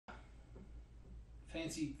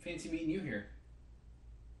Fancy meeting you here.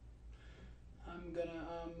 I'm gonna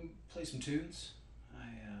play some tunes. I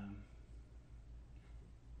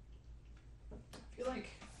feel like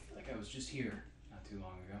I was just here not too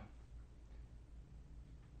long ago.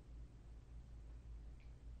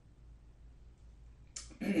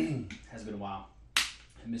 Has been a while.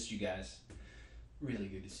 I missed you guys. Really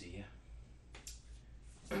good to see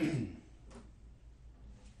you.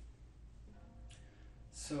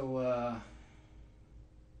 So,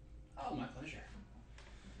 oh, my pleasure.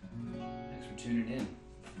 Thanks for tuning in.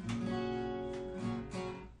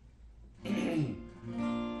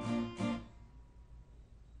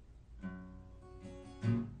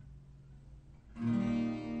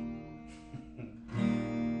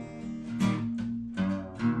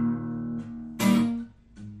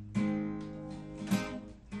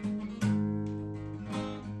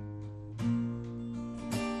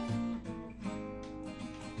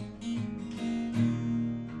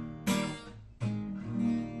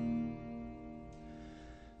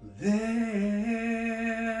 There's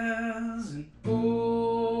an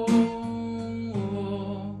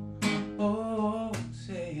old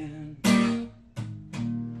saying from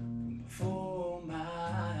before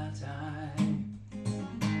my time.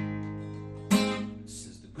 It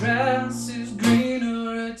says the grass is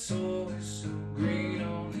greener, it's always so green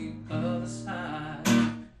on the other side.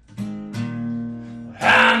 But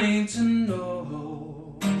I need to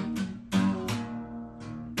know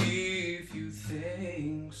if you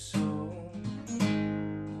think so.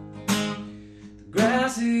 The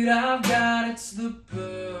grass that I've got, it's the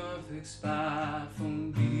perfect spot for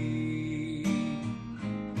me.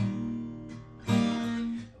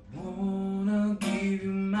 I wanna give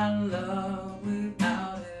you my love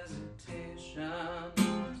without hesitation.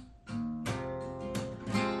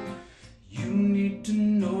 You need to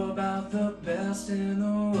know about the best and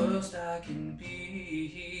the worst I can be.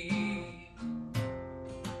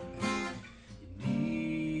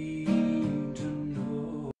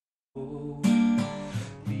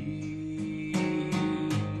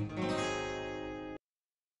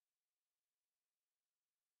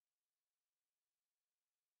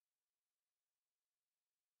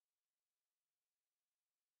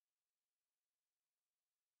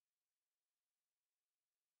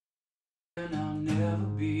 And I'll never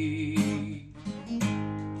be.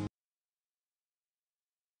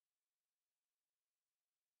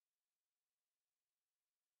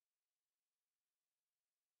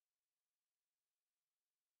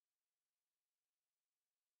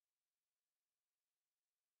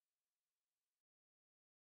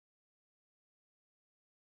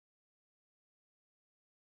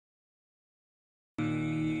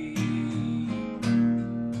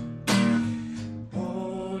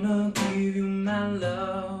 Wanna give you my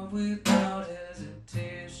love without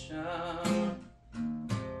hesitation.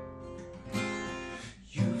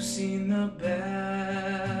 You've seen the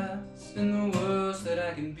best and the worst that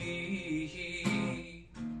I can be.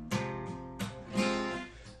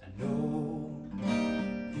 I know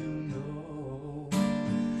you know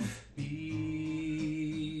me.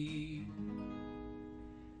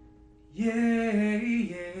 Yeah,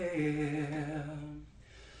 yeah.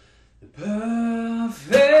 The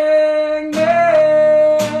perfect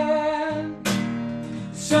man,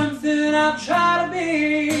 something I've tried to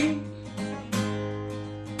be.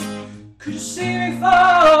 Could you see me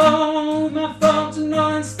fall? My fault to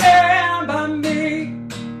know and stand by me.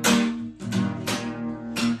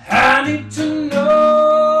 I need to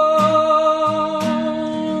know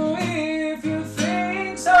if you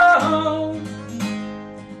think so.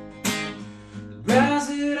 The grass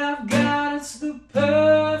that I've got, it's the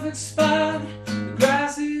perfect spot. The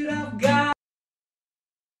grass that I've got,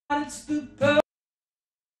 it's the perfect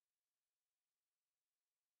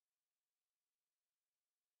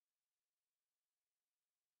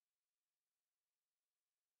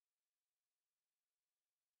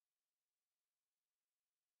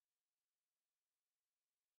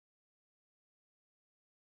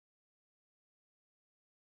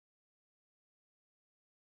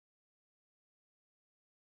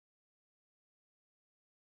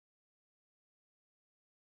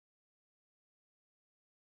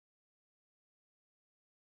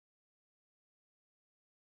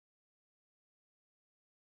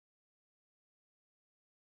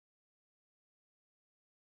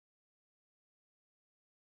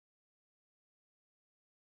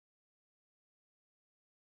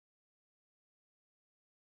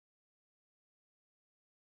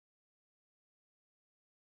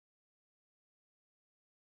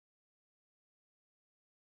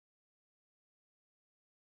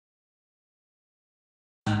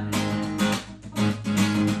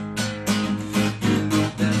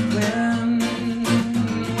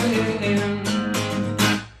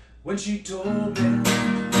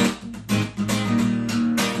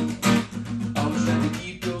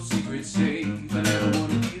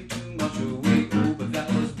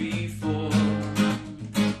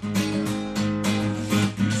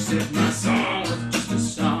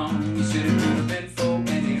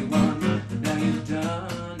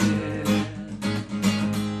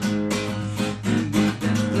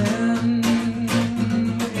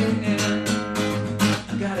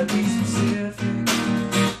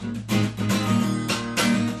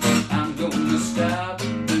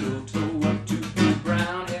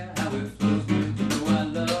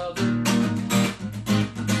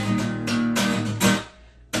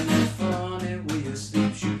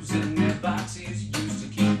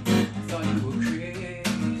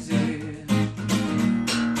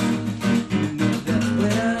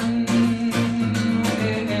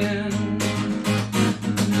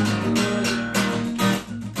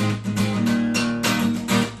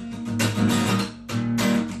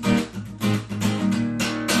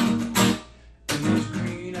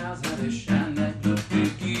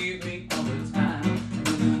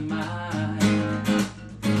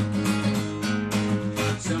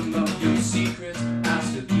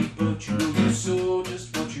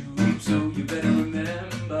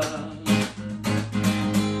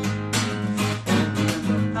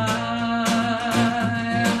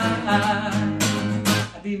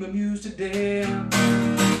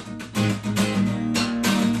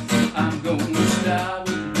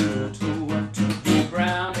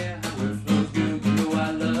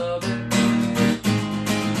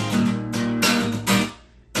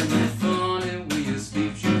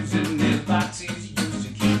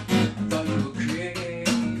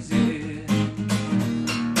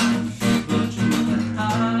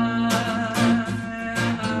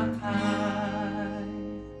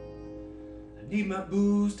need my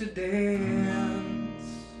booze to dance.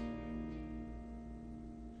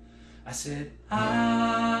 I said,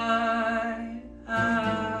 I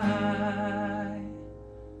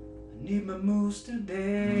need my moose to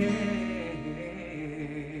dance.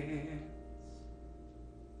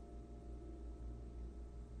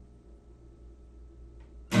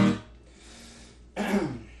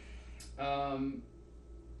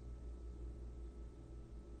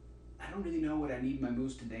 I don't really know what I need my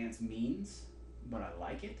moose to dance means, but I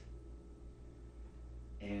like it.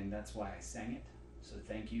 And that's why I sang it. So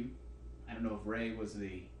thank you. I don't know if Ray was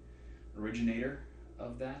the originator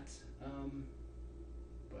of that,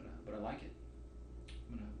 but I like it.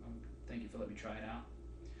 Thank you for letting me try it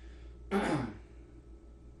out.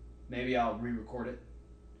 Maybe I'll re-record it,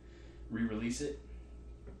 re-release it.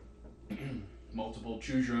 Multiple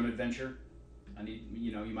choose your own adventure. I need,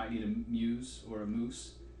 you might need a muse or a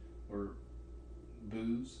moose or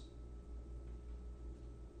booze.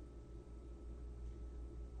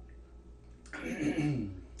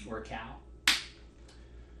 Or a cow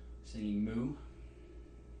singing moo.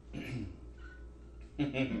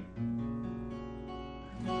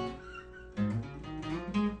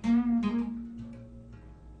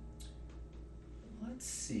 Let's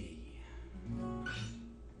see.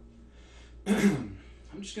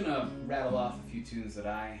 I'm just gonna rattle off a few tunes that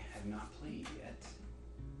I have not played yet.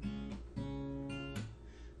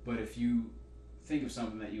 But if you think of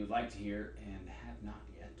something that you would like to hear and have not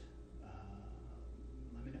yet,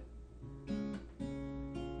 let me know.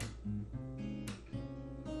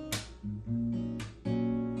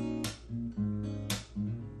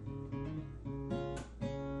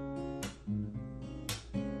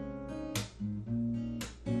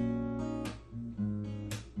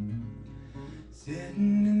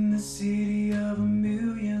 Sitting in the city of a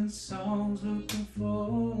million songs, looking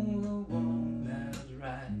for the one that's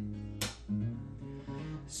right.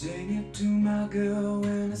 Sing it to my girl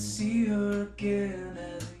when I see her again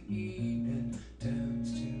as the evening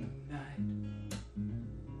turns to night.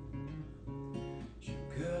 She'll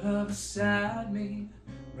curl up beside me,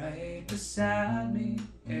 right beside me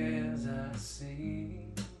as I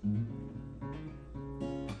sing.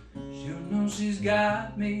 She'll know she's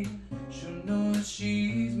got me, she'll know that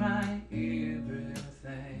she's my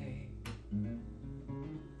everything.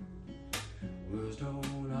 Words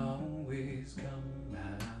don't always come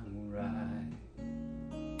out right.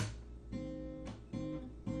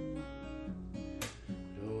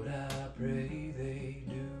 Lord, I pray they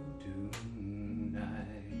do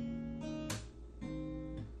tonight.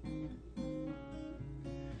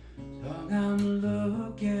 Song I'm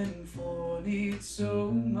looking for needs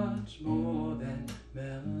so much more than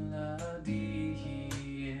melody,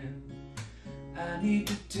 and I need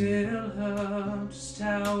to tell her just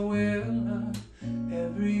how well her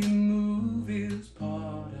every move is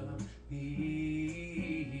part of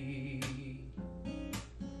me.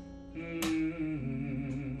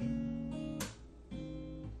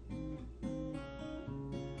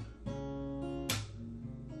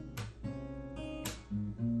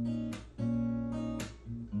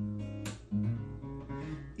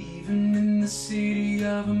 Even in the city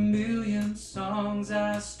of a million songs,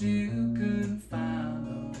 I still couldn't find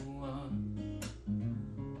the one.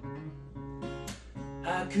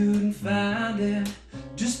 I couldn't find it,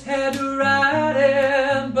 just had to write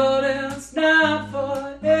it, but it's not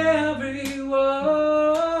for everyone.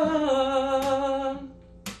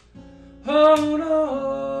 Oh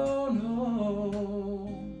no, no,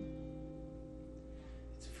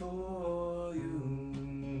 it's for you.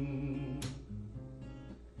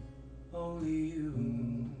 Only you.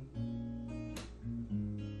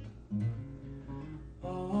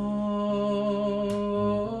 Only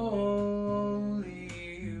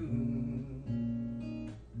you.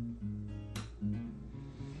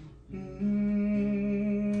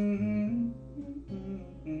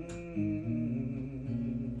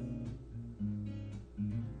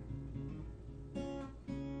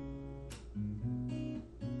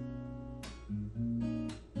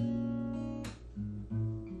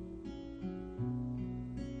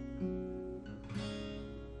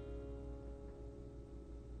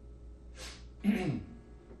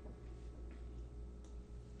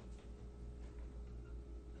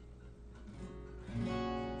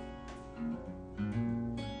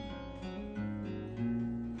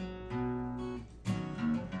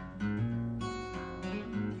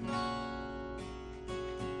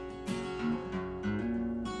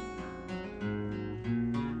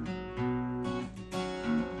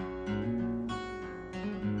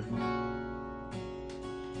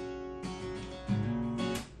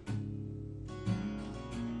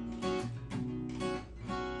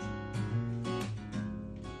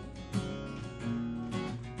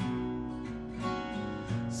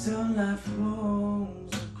 Sunlight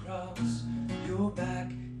flows across your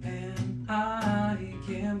back, and I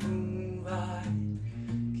can't move, I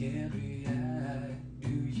can't react. Do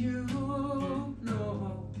you know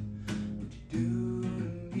what you do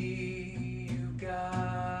to me? You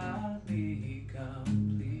got me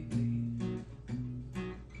completely.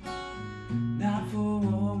 Not for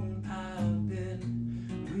long I've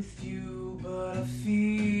been with you, but I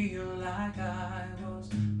feel like I was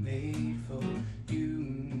made for you. Do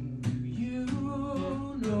you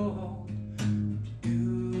know what you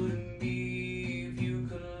do to me? If you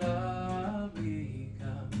could love me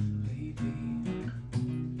completely,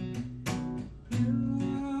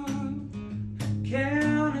 you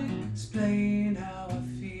can't explain how I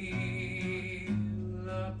feel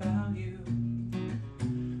about you.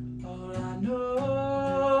 All I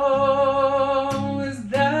know is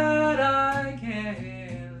that I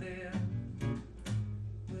can't live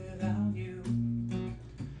without you,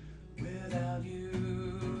 without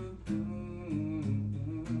you,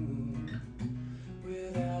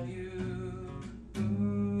 without you,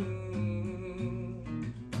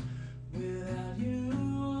 without you.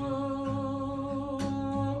 Oh,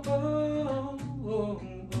 oh,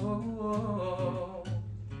 oh.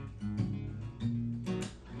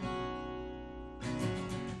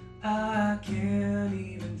 I can't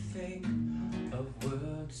even think of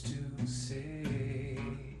words to say.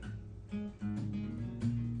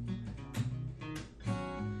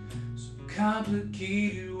 So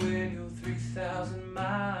complicated when you're 3,000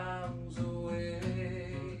 miles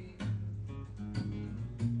away.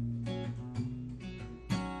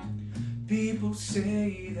 People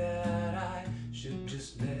say that I should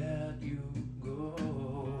just let you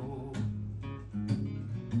go,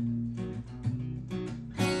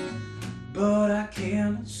 but I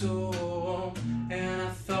can't, so and I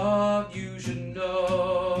thought you should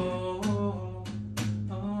know,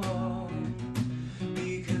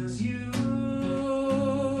 because you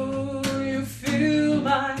fill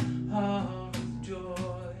my heart with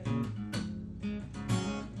joy,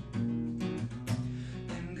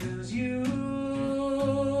 and because you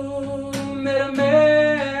made a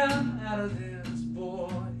man out of this boy.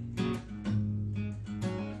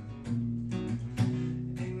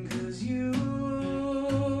 You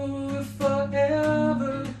will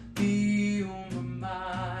forever be on my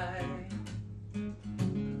mind,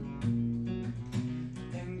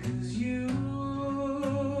 and 'cause you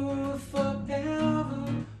will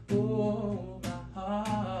forever hold my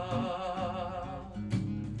heart.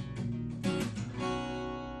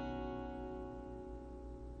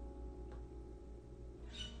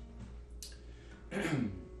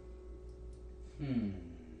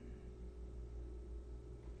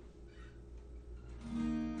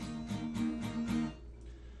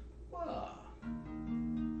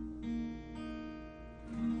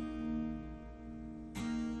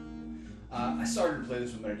 I started to play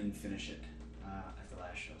this one, but I didn't finish it at the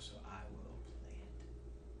last show, so I will play it.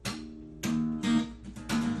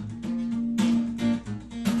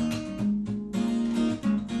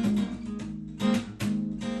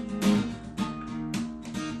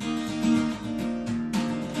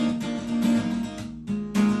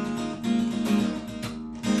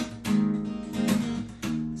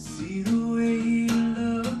 See the way he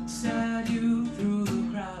looks at you through the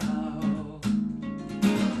crowd.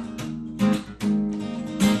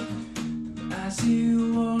 I see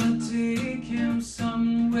you wanna take him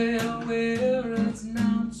somewhere where it's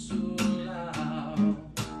not so loud.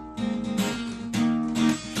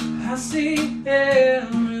 I see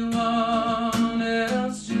everyone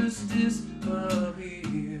else just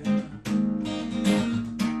disappear.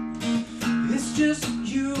 It's just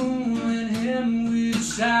you and him with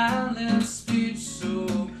silent speech so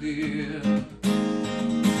clear.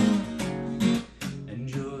 And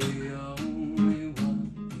you're the only one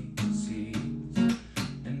he sees,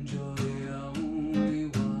 and you're the only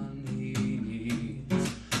one he needs,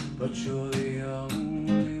 but you're the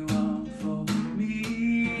only one for me.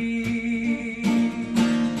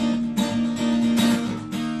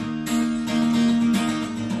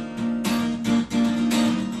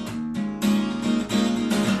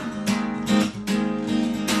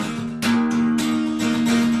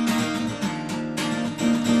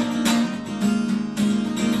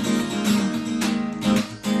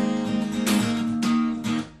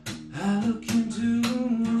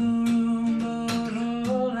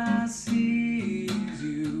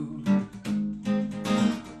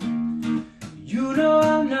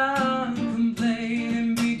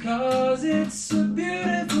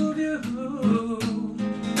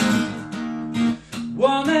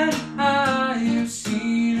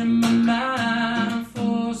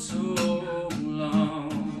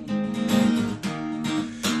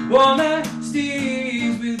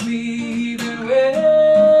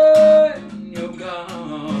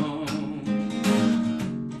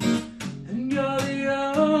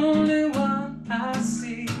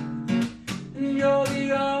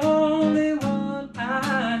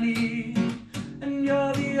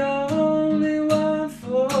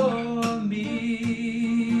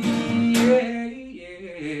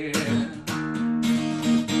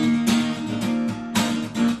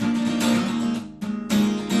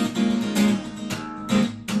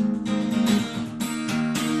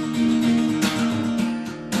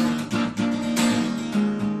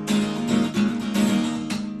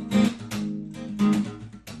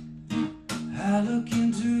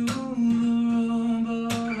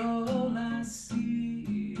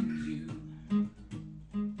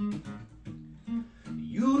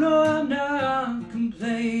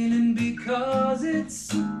 complaining because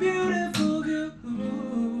it's a beautiful view.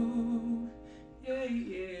 Yeah,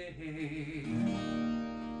 yeah.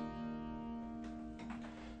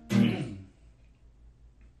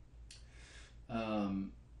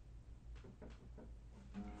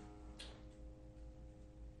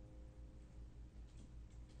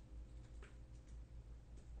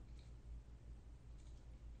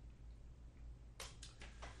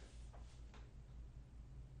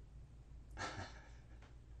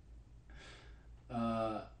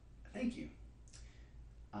 Thank you.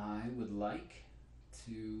 I would like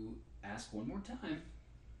to ask one more time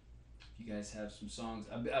if you guys have some songs.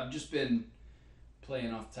 I've just been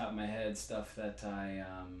playing off the top of my head stuff that I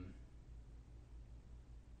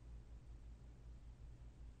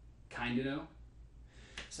kind of know,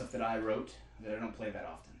 stuff that I wrote that I don't play that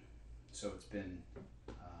often. So it's been,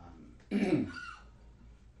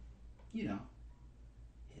 you know,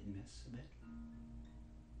 hit and miss a bit.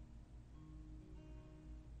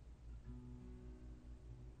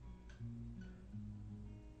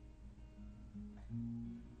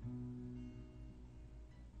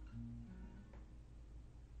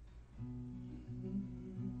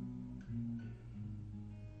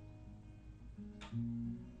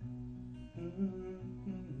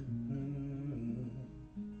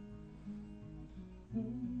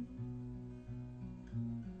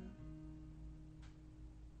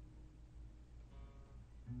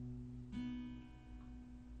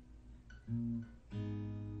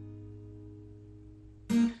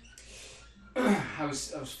 I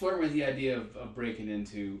was flirting with the idea of breaking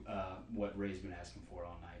into what Ray's been asking for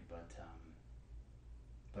all night, but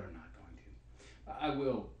I'm not going to.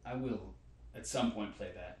 I will at some point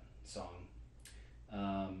play that song, but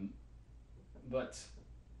not tonight.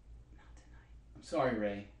 I'm sorry,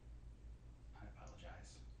 Ray. I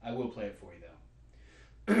apologize. I will play it for you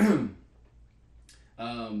though.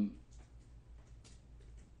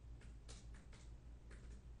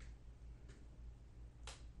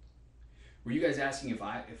 Were you guys asking if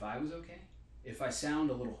I was okay? If I sound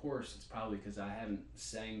a little hoarse, it's probably because I haven't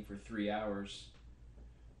sang for 3 hours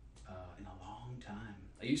in a long time.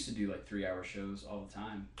 I used to do like 3-hour shows all the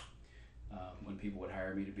time when people would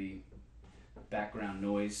hire me to be background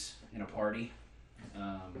noise in a party,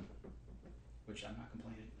 which I'm not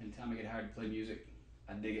complaining. Anytime I get hired to play music,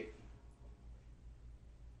 I dig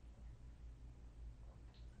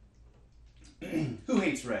it. Who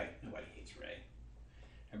hates Ray? Nobody hates Ray.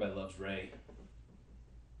 Everybody loves Ray.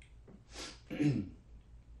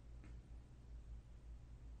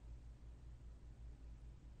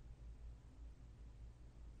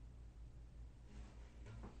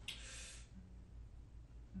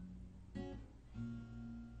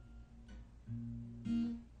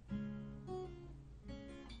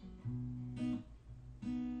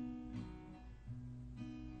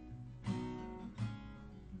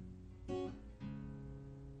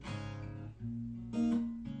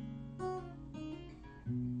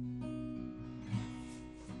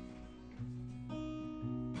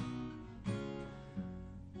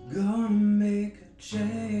 Gonna make a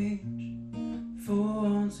change for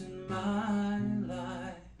once in my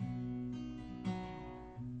life.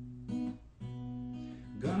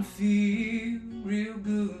 Gonna feel real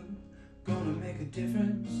good. Gonna make a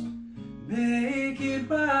difference. Make it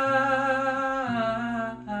right.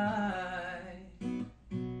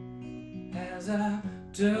 As I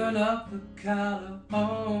turn up the collar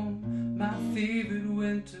on my favorite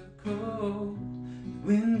winter coat, the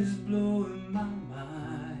wind is blowing my mind.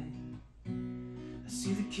 I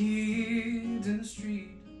see the kids in the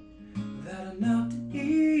street without enough to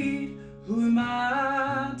eat. Who am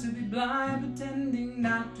I to be blind, pretending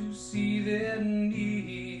not to see their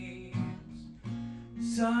needs?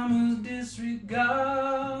 Summer's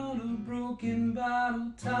disregard, a broken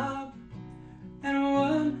bottle top, and a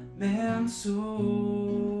one-man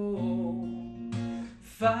soul.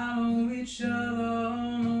 Follow each other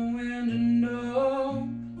on the wind and know,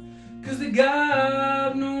 'cause they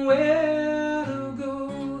got nowhere to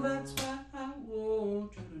go. That's why I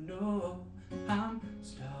want you to know I'm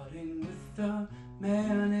starting with the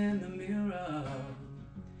man in the mirror.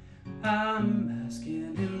 I'm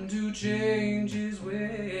asking him to change his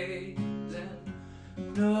ways, and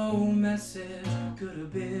no message could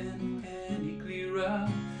have been any clearer.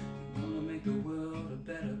 You wanna make the world a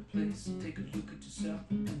better place, take a look at yourself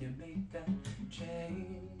and you make that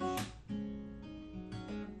change.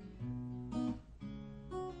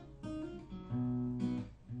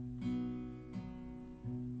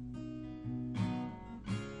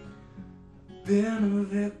 Been a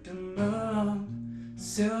victim of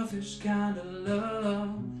selfish kind of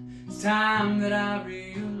love. It's time that I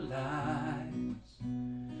realize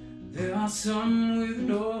There are some with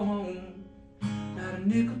no home, not a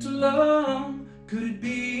nickel to loan. Could it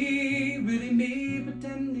be really me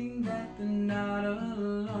pretending that they're not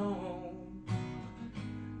alone?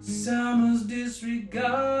 Summer's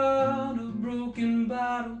disregard of broken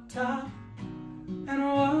bottle top and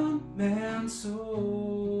a one-man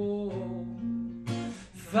soul.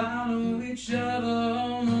 Follow each other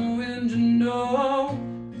on the wind, you know,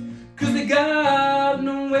 'cause they got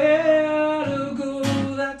nowhere to go.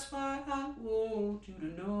 That's why I want you to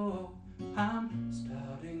know I'm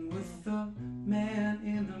starting with the man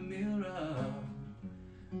in the mirror.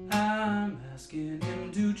 I'm asking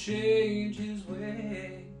him to change his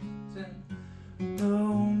ways, and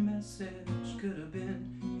no message could have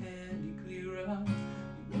been any clearer.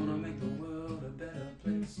 You wanna make the world a better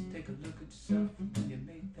place, take a look at yourself until you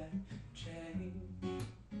make that change.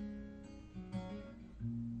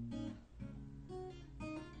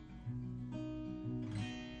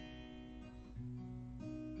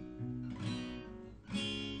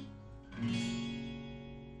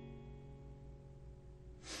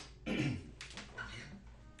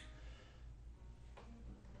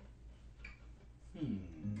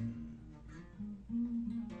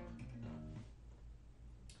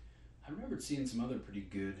 I remembered seeing some other pretty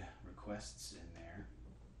good requests in there,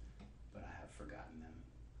 but I have forgotten them.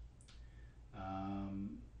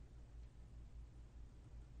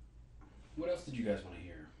 What else did you guys want to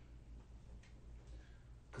hear?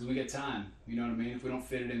 Because we get time, you know what I mean? If we don't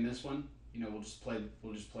fit it in this one, you know, we'll just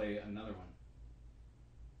play another one.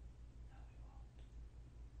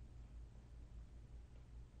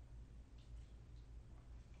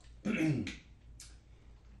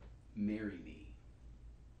 Marry Me.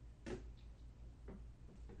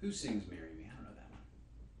 Who sings Marry Me? I don't know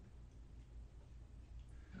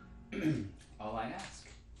that one. All I Ask.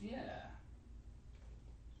 Yeah.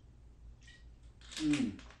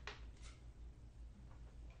 Too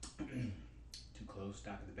Close,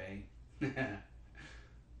 Dock of the Bay.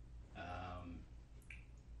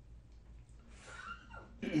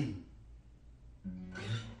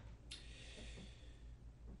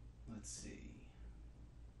 Let's see.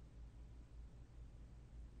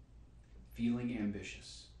 Feeling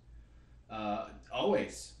Ambitious.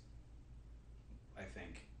 Always, I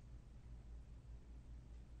think.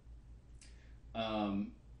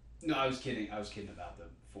 No, I was kidding. I was kidding about the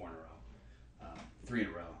 4 in a row. 3 in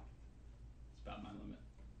a row. It's about my limit.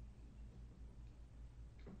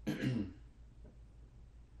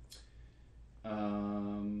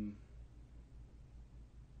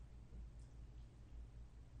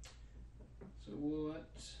 So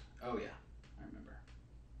what? Oh yeah.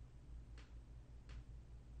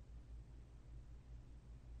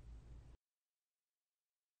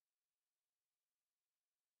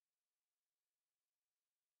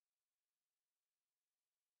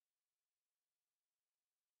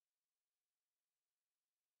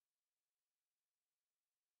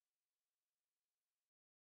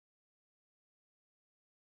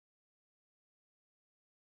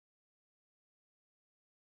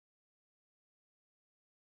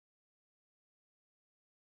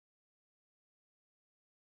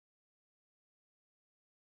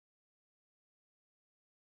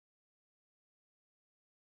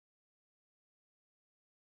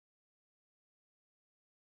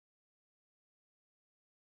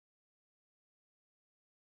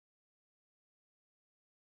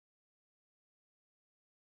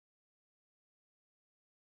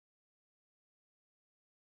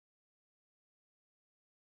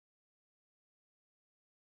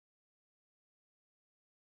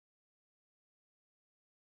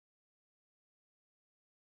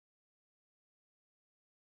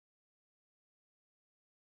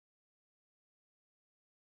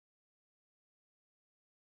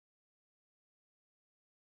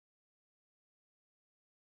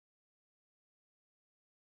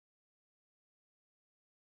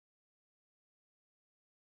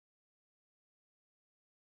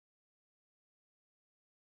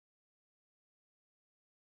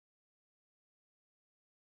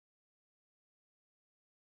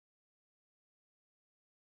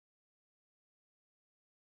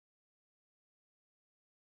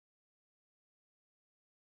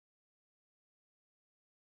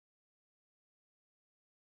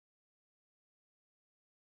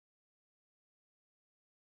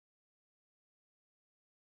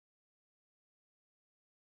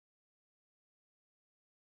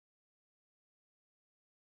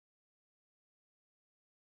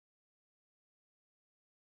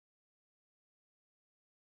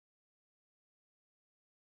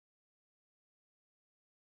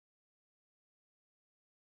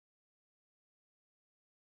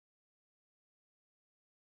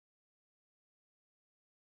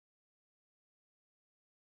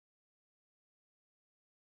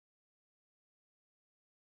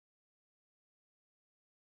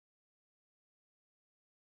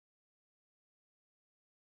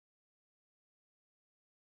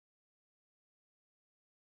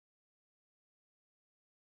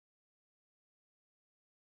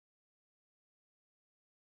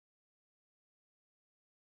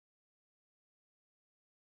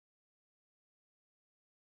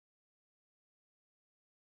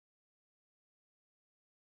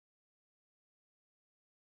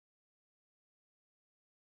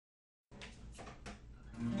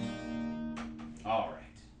 All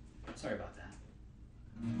right. Sorry about that.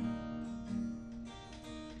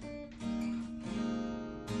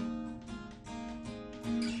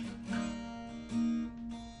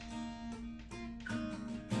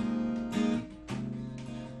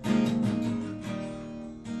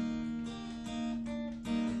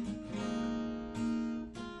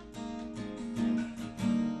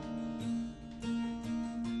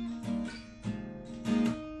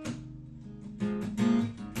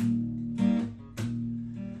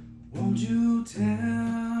 Won't you tell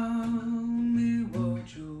me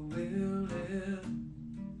what you're willing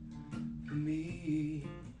for me?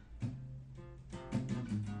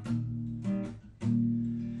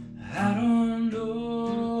 I don't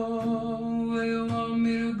know where you want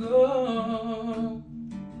me to go.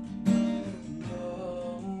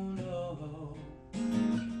 No, no.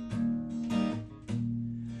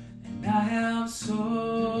 And I have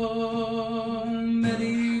so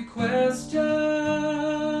many questions.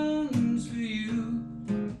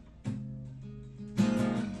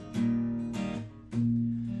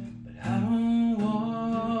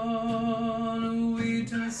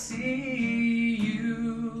 See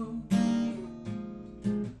you.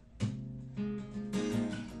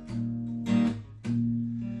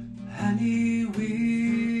 I need wisdom.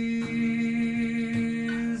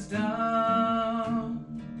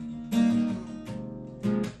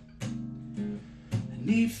 I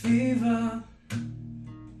need fever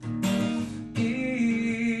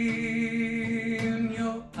in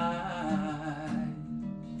your eyes.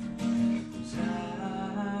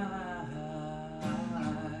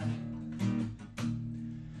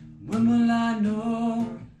 When will I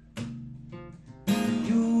know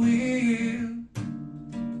you will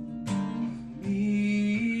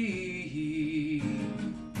me?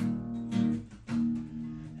 And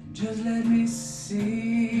just let me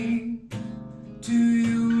sing to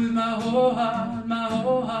you with my whole heart, my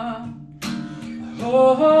whole heart, my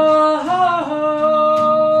whole heart.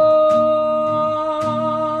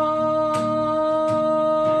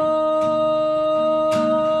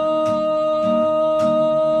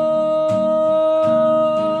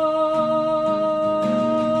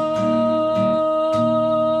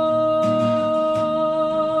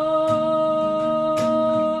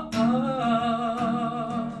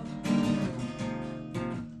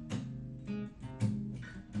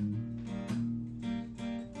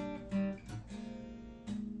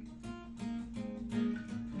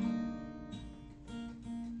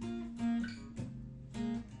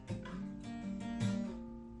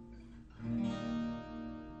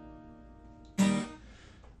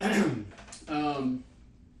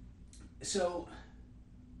 So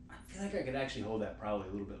I feel like I could actually hold that probably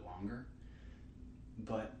a little bit longer,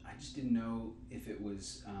 but I just didn't know if it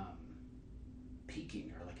was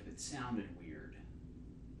peaking or like if it sounded weird.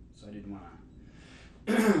 So I didn't want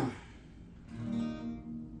to,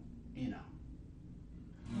 you know.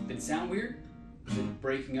 Did it sound weird? Was it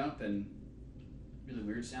breaking up and really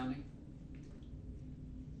weird sounding?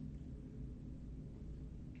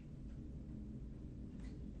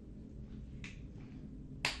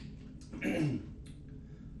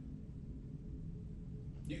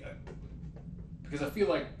 Because I feel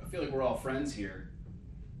like we're all friends here.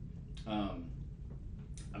 I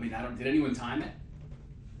mean, did anyone time it?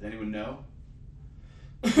 Does anyone know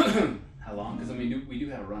how long? Because I mean, we do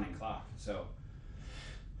have a running clock, so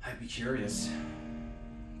I'd be curious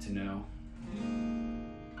to know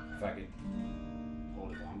if I could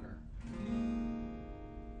hold it longer.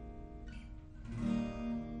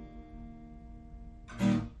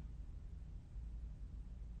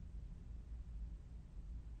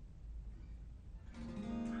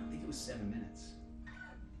 I think it was 7 minutes.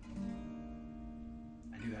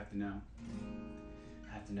 I do have to know.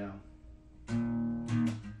 I have to know.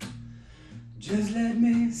 Just let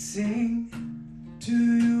me sing to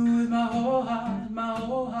you with my whole heart, my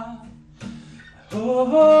whole heart,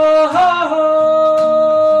 my whole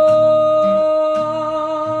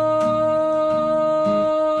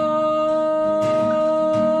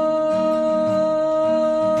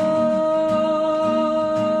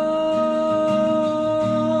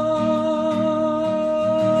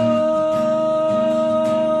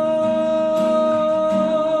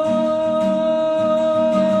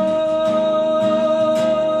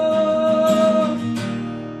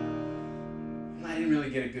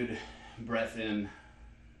get a good breath in.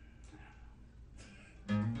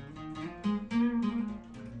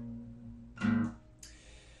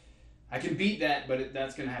 I can beat that, but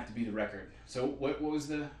that's gonna have to be the record. So what was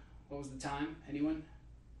the time? Anyone?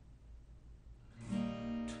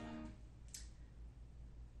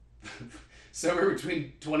 Somewhere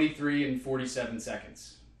between 23 and 47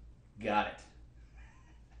 seconds. Got it.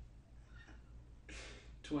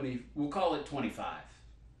 20, we'll call it 25.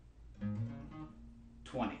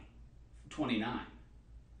 20. 29.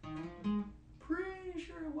 Pretty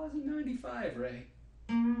sure it wasn't 95, Ray.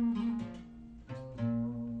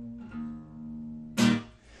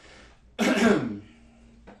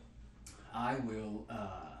 I will,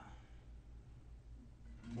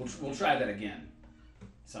 we'll try that again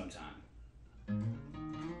sometime.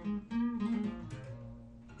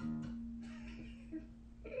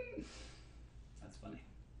 That's funny.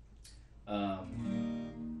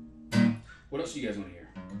 What else do you guys want to hear?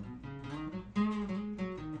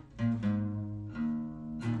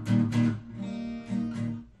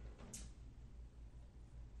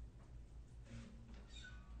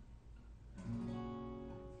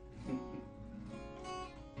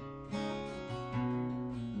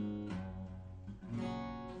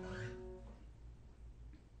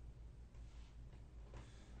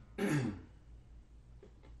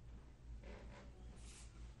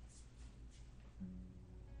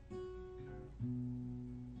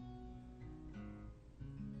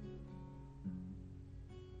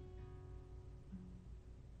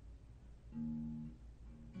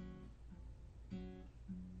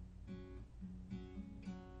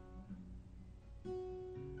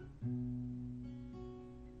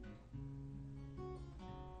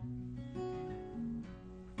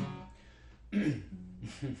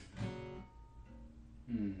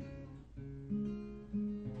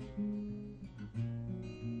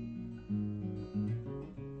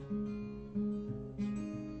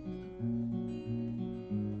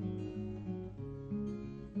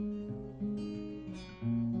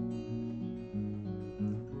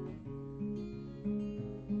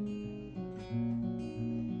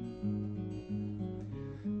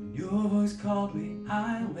 Your voice called me,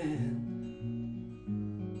 I went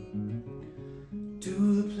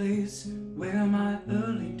to the place where my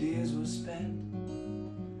early days were spent.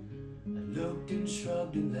 I looked and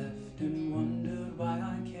shrugged and left and wondered why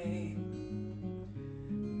I came.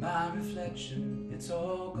 My reflection, it's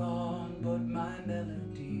all gone, but my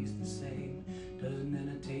melody's the same. Doesn't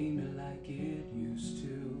entertain me like it used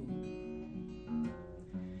to,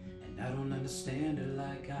 and I don't understand it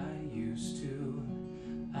like I used to.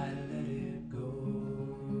 I let it go,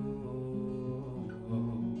 go.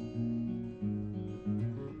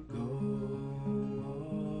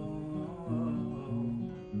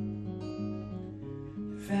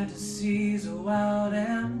 Fantasies are wild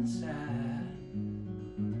and sad.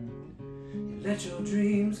 You let your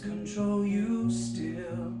dreams control you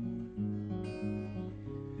still.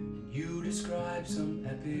 You describe some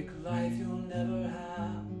epic life you'll never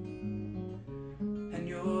have.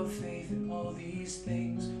 Your faith in all these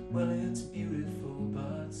things, well, it's beautiful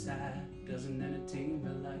but sad. Doesn't entertain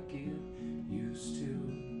me like it used to,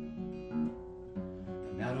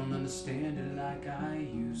 and I don't understand it like I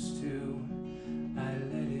used to. I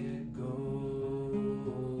let it go,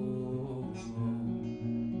 go.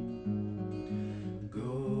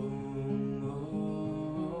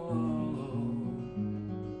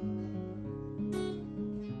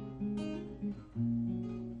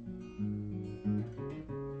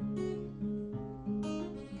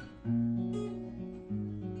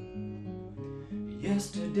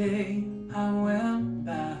 Yesterday I went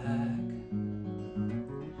back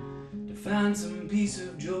to find some piece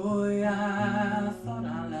of joy I thought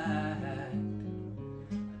I lacked.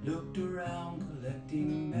 I looked around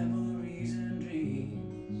collecting memories and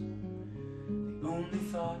dreams. The only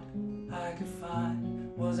thought I could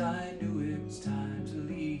find was I knew it was time to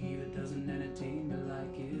leave. It doesn't entertain me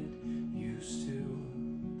like it used to,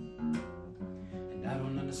 and I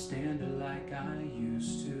don't understand it like I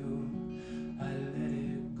used to. I let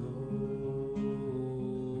it go,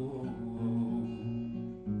 go, go,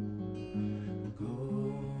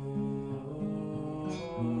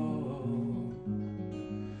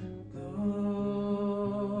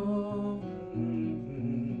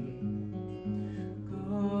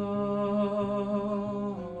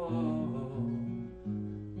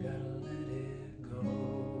 gotta let it go.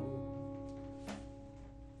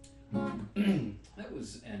 That was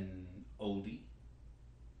an oldie,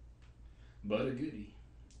 but a goodie.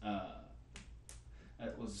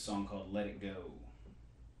 That was a song called Let It Go,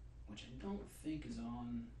 which I don't think is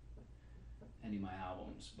on any of my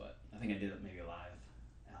albums, but I think I did maybe a live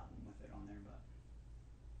album with it on there.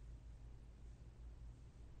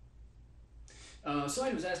 But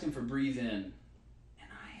somebody was asking for Breathe In, and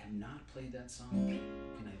I have not played that song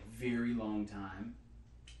in a very long time.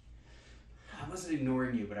 I wasn't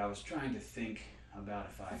ignoring you, but I was trying to think about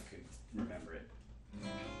if I could remember it.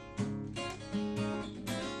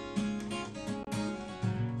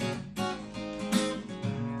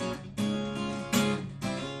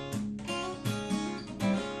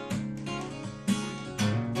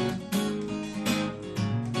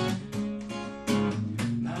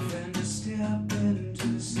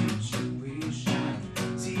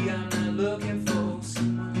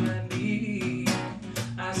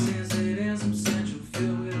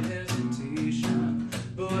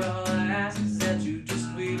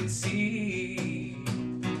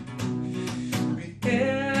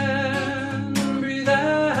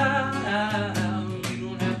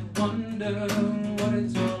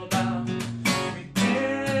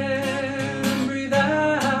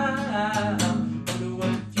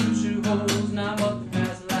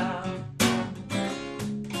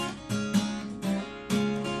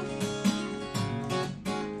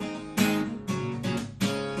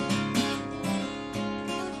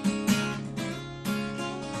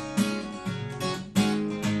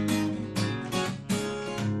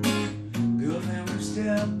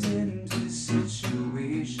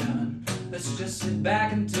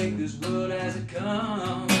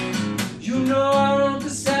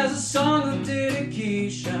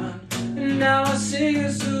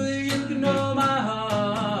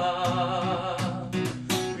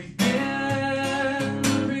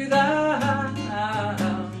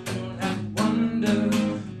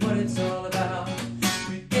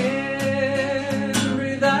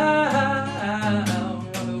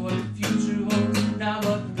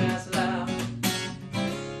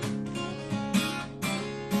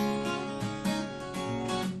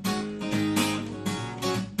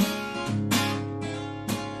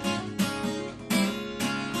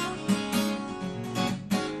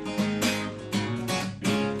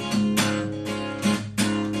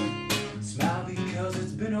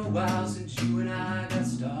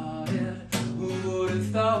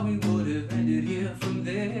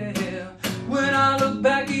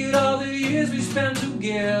 years we spent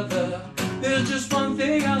together, there's just one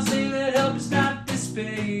thing I'll say that helps us not despair.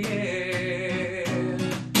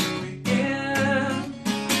 In,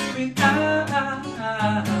 without, we don't have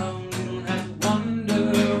to wonder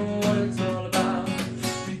what it's all about.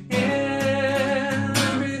 In,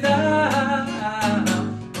 without,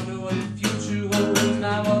 wonder what the future holds,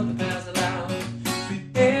 not what the past allows.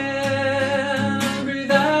 In,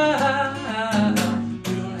 without,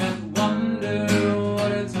 we don't have to wonder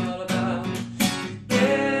what it's all about.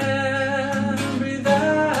 In,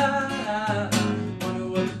 without, wonder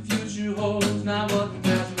what the future holds, not what the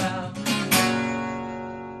past allows.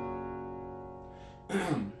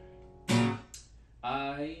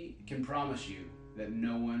 I can promise you that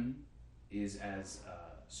no one is as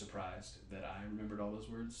surprised that I remembered all those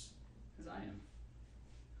words as I am.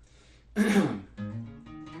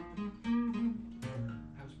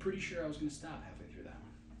 I was pretty sure I was going to stop halfway through that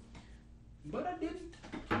one, but I didn't.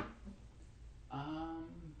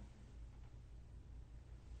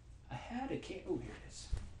 I had a capo. Oh, here it is.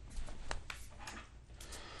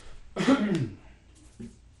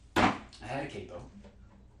 I had a capo.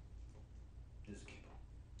 This is a capo.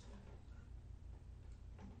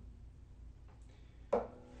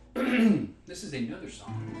 This is another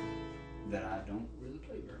song that I don't really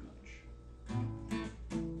play very much.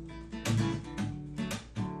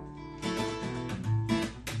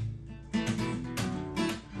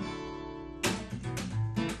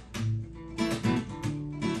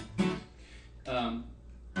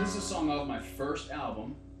 This is a song off my first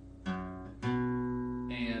album,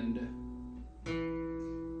 and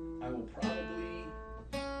I will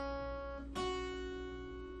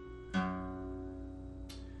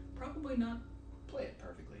probably not play it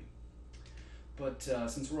perfectly. But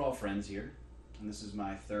since we're all friends here, and this is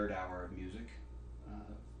my third hour of music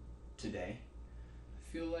today,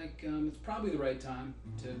 I feel like it's probably the right time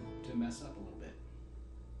to mess up a little bit.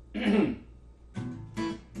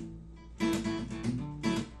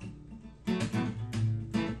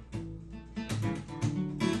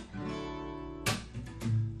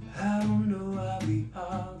 I don't know why we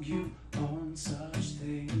argue on such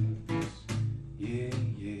things. Yeah,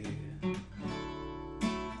 yeah.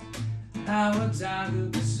 Our time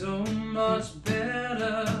could be so much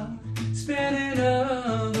better spent it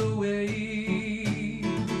other way.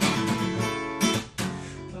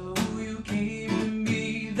 Oh, you came to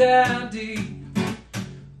me that day.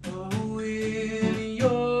 Oh, in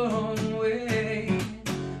your own way.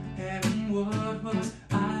 And what was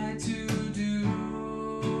I to do?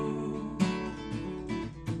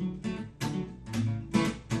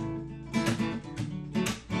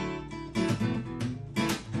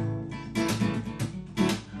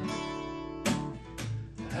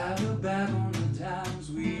 I look back on the times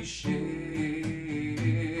we shared,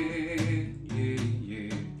 yeah, yeah.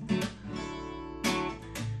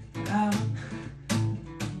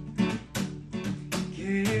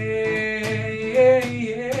 Yeah,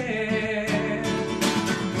 yeah.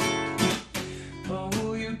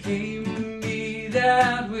 Oh, you came to me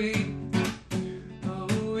that way.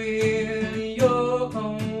 Oh, in your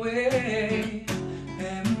own way.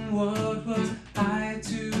 And what was I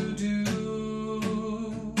to do?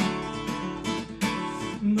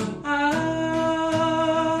 But I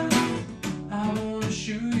wanna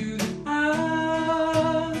show you that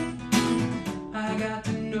I got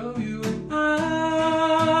to know you, and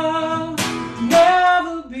I'll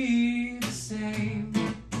never be the same.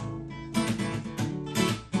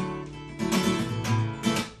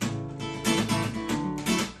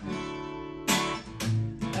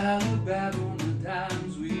 I look back on the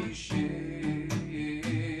times we shared,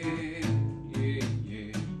 yeah,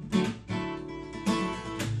 yeah.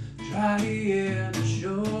 Trying to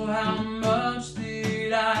show how much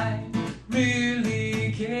that I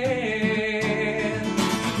really care.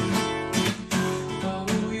 Oh,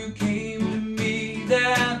 you came to me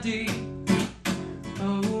that day.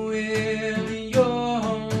 Oh, in your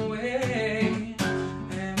own way.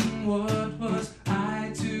 And what was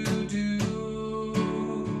I to do?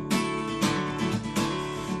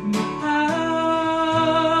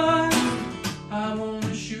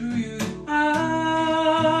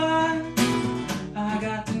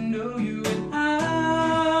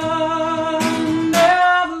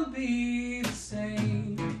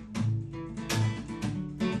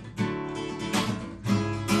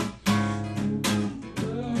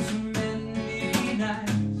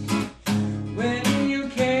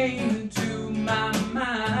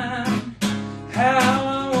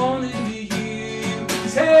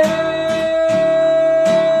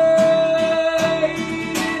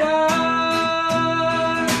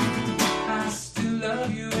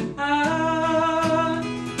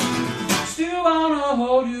 wanna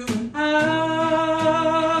hold you, and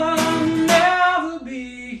I'll never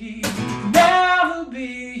be, never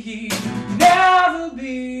be, never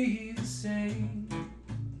be the same,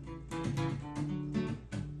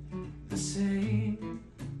 the same,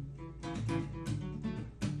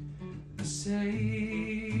 the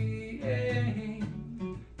same,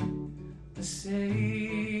 the same.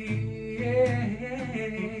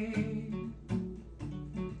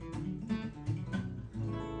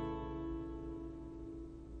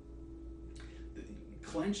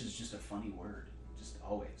 Clench is just a funny word, just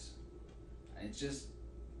always. It's just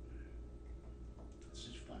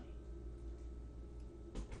funny.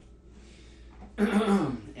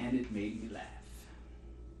 And it made me laugh.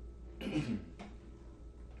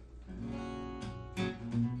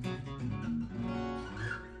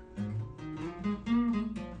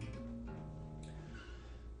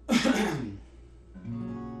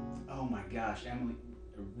 Oh my gosh, Emily,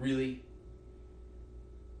 really?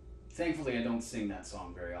 Thankfully, I don't sing that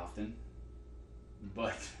song very often,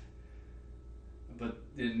 but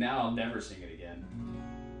now I'll never sing it again,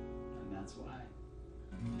 and that's why.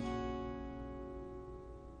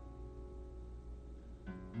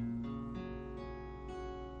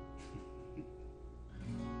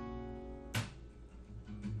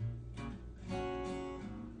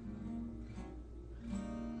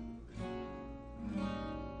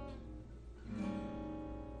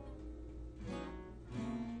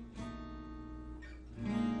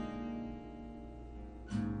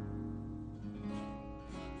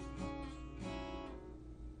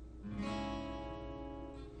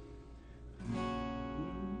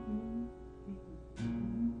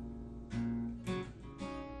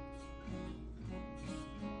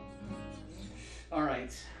 All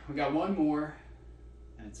right, we got one more,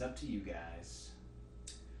 and it's up to you guys.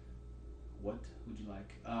 What would you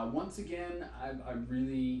like? Once again, I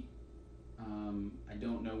really, I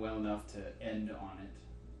don't know well enough to end on it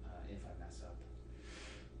if I mess up.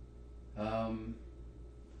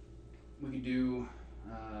 We could do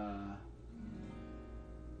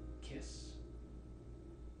Kiss.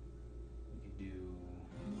 We could do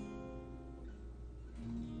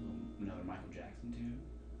another Michael Jackson tune.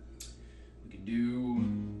 We could do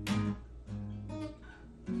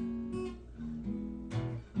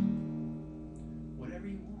whatever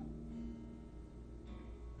you want.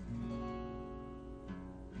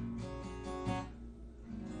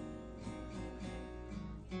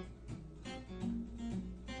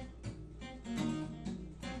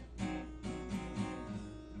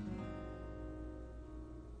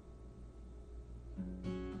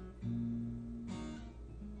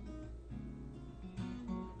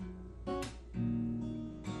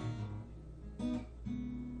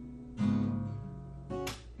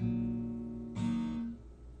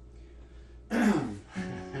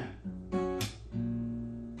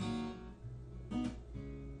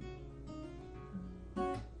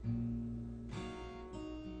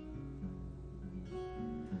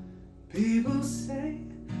 People say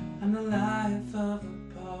I'm the life of a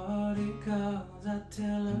party, 'cause I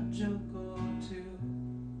tell a joke or two.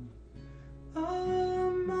 I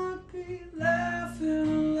might be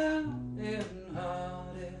laughing loud and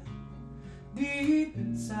hearty, deep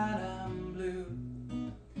inside I'm blue.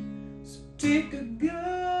 So take a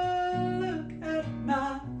good look at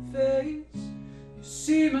my face. You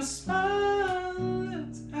see my smile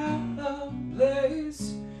looks out of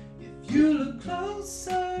place. If you look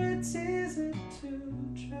closer, it's easy to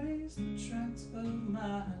trace the tracks of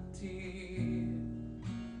my tears.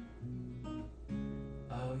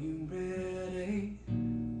 Are you ready?